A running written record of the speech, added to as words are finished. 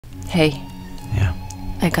Hey. Yeah?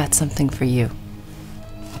 I got something for you.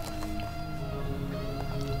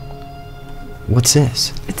 What's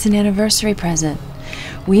this? It's an anniversary present.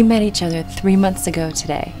 We met each other 3 months ago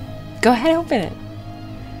today. Go ahead, open it.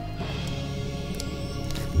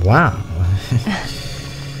 Wow.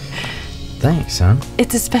 Thanks, son.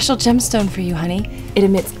 It's a special gemstone for you, honey. It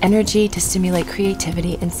emits energy to stimulate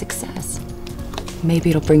creativity and success.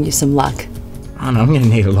 Maybe it'll bring you some luck. Oh, no, I'm gonna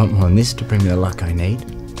need a lot more than this to bring me the luck I need.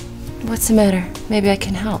 What's the matter? Maybe I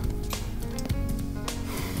can help.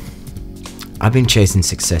 I've been chasing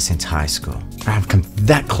success since high school. I've come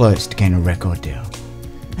that close to getting a record deal.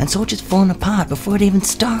 And it's all just falling apart before it even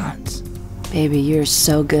starts. Baby, you're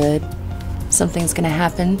so good. Something's gonna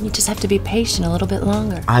happen. You just have to be patient a little bit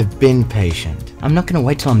longer. I've been patient. I'm not gonna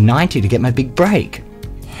wait till I'm 90 to get my big break.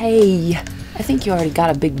 Hey, I think you already got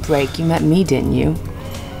a big break. You met me, didn't you?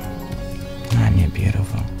 Man, you're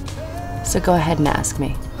beautiful. So go ahead and ask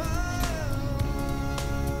me.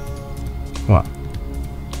 What?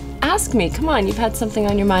 Ask me, come on, you've had something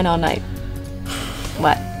on your mind all night.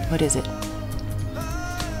 What? What is it?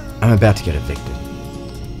 I'm about to get evicted.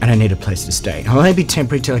 And I need a place to stay. I'll only be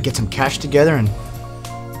temporary till I get some cash together and...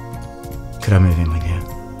 Could I move in with you?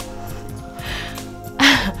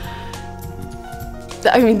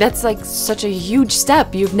 I mean, that's like such a huge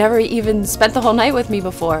step. You've never even spent the whole night with me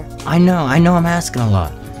before. I know I'm asking a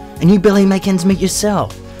lot. And you barely make ends meet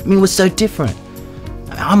yourself. I mean, we're so different.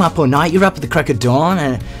 I'm up all night, you're up at the crack of dawn,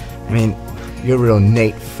 and... I mean, you're a real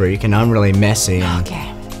neat freak, and I'm really messy, and...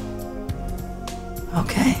 Okay.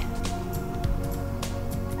 Okay.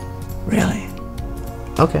 Really?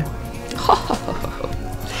 Okay.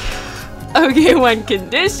 Okay, one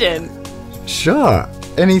condition. Sure,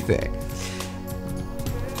 anything.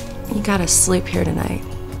 You gotta sleep here tonight.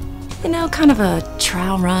 You know, kind of a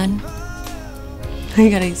trial run. I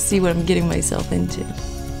gotta see what I'm getting myself into.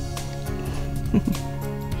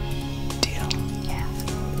 Deal. Yeah.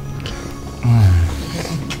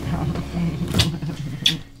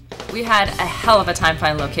 We had a hell of a time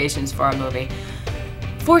finding locations for our movie.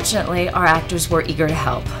 Fortunately, our actors were eager to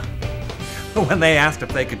help. When they asked if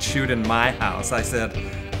they could shoot in my house, I said,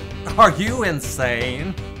 "Are you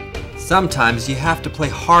insane?" Sometimes you have to play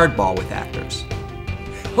hardball with actors.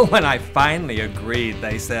 When I finally agreed,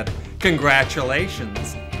 they said,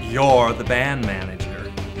 "Congratulations, you're the band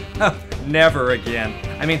manager." Never again.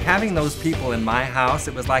 I mean, having those people in my house,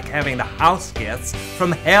 it was like having the house guests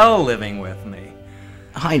from hell living with me.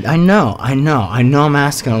 I know I'm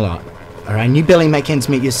asking a lot. Alright, and you barely make ends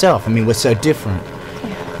meet yourself. I mean, we're so different.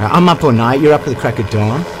 Right, I'm up all night, you're up at the crack of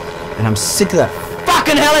dawn, and I'm sick of that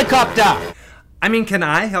fucking helicopter! I mean, can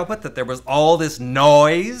I help it that there was all this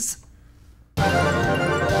noise?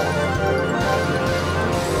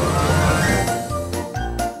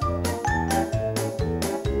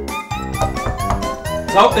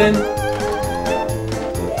 It's open!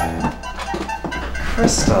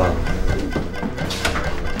 Crystal,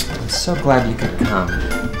 I'm so glad you could come.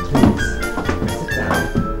 Please, sit down.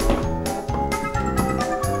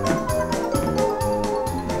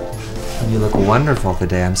 You look wonderful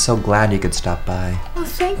today. I'm so glad you could stop by. Well,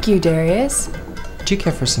 thank you, Darius. Do you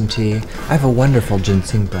care for some tea? I have a wonderful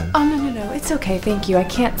ginseng blend. Oh, no. It's okay, thank you. I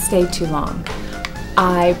can't stay too long.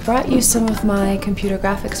 I brought you some of my computer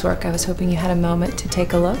graphics work. I was hoping you had a moment to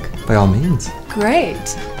take a look. By all means.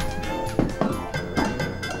 Great.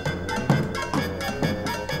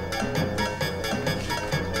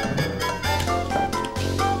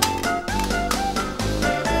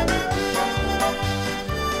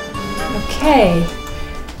 Okay,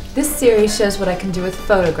 this series shows what I can do with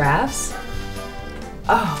photographs.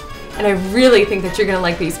 Oh, and I really think that you're gonna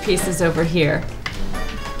like these pieces over here.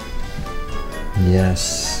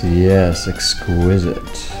 Yes, exquisite.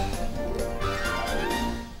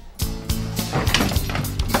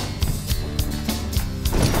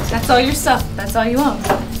 That's all your stuff. That's all you own.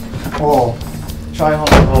 Oh, try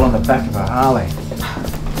holding the ball on the back of a Harley.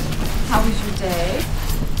 How was your day?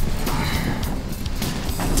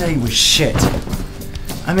 That day was shit.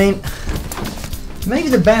 I mean, maybe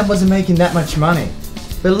the band wasn't making that much money,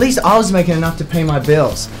 but at least I was making enough to pay my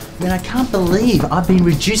bills. I mean, I can't believe I've been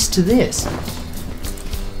reduced to this.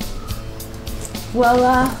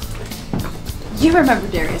 Well, you remember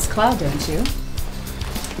Darius Cloud, don't you?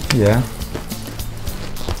 Yeah.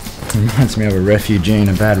 Reminds me of a refugee in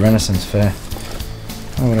a bad Renaissance fair.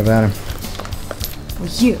 Oh, what about him? Well,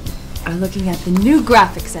 you are looking at the new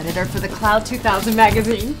graphics editor for the Cloud 2000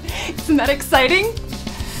 magazine. Isn't that exciting?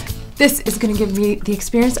 This is going to give me the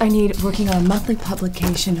experience I need working on a monthly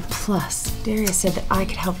publication. Plus, Darius said that I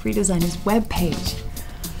could help redesign his web page.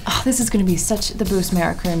 Oh, this is going to be such the boost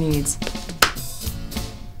my career needs.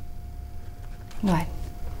 What?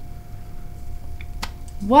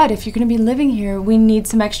 What? If you're gonna be living here, we need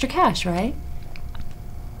some extra cash, right?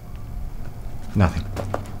 Nothing.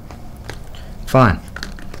 Fine.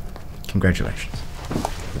 Congratulations.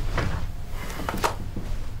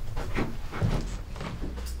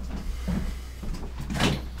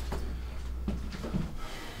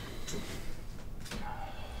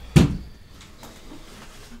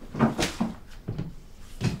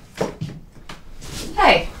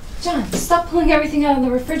 Hey, John, stop pulling everything out of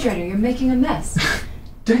the refrigerator. You're making a mess.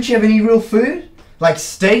 Don't you have any real food? Like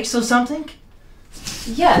steaks or something?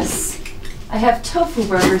 Yes. I have tofu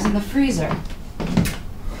burgers in the freezer.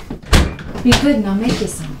 Be good and I'll make you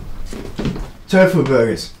some. Tofu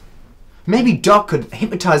burgers. Maybe Doc could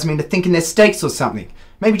hypnotize me into thinking they're steaks or something.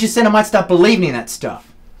 Maybe just then I might start believing in that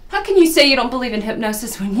stuff. How can you say you don't believe in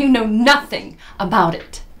hypnosis when you know nothing about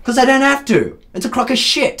it? Because I don't have to. It's a crock of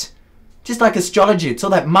shit. Just like astrology, it's all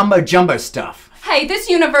that mumbo-jumbo stuff. Hey, this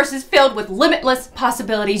universe is filled with limitless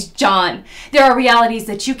possibilities, John. There are realities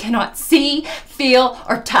that you cannot see, feel,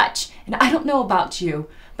 or touch. And I don't know about you,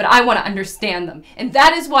 but I want to understand them. And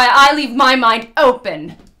that is why I leave my mind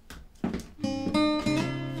open.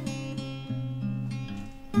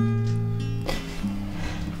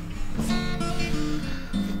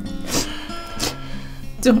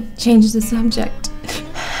 Don't change the subject.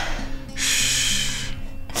 Shh.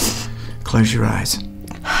 Close your eyes.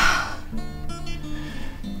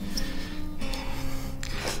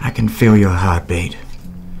 I can feel your heartbeat.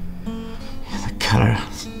 The color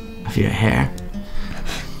of your hair.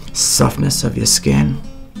 Softness of your skin.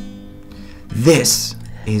 This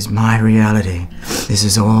is my reality. This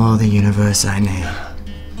is all the universe I need.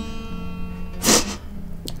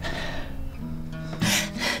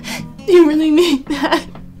 Do you really mean that?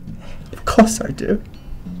 Of course I do.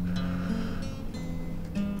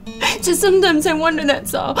 Just sometimes I wonder,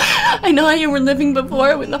 that's all. I know how you were living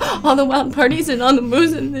before with all the wild parties and all the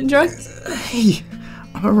booze and the drugs. Hey,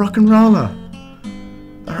 I'm a rock and roller.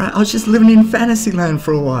 Alright, I was just living in fantasy land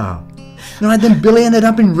for a while. You know, then Billy ended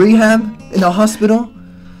up in rehab, in the hospital.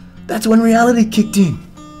 That's when reality kicked in.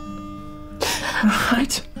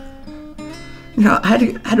 Alright? You know, I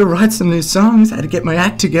had to write some new songs, I had to get my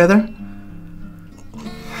act together.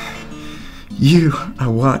 You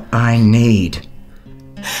are what I need.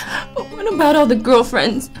 But what about all the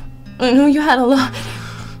girlfriends? I know you had a lot.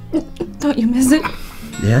 Don't you miss it?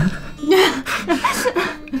 Yeah? Yeah.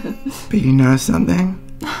 But you know something?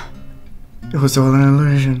 It was all an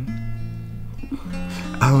illusion.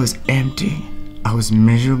 I was empty. I was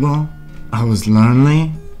miserable. I was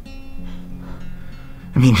lonely.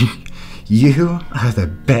 I mean, you are the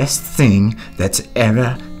best thing that's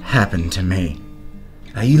ever happened to me.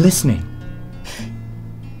 Are you listening?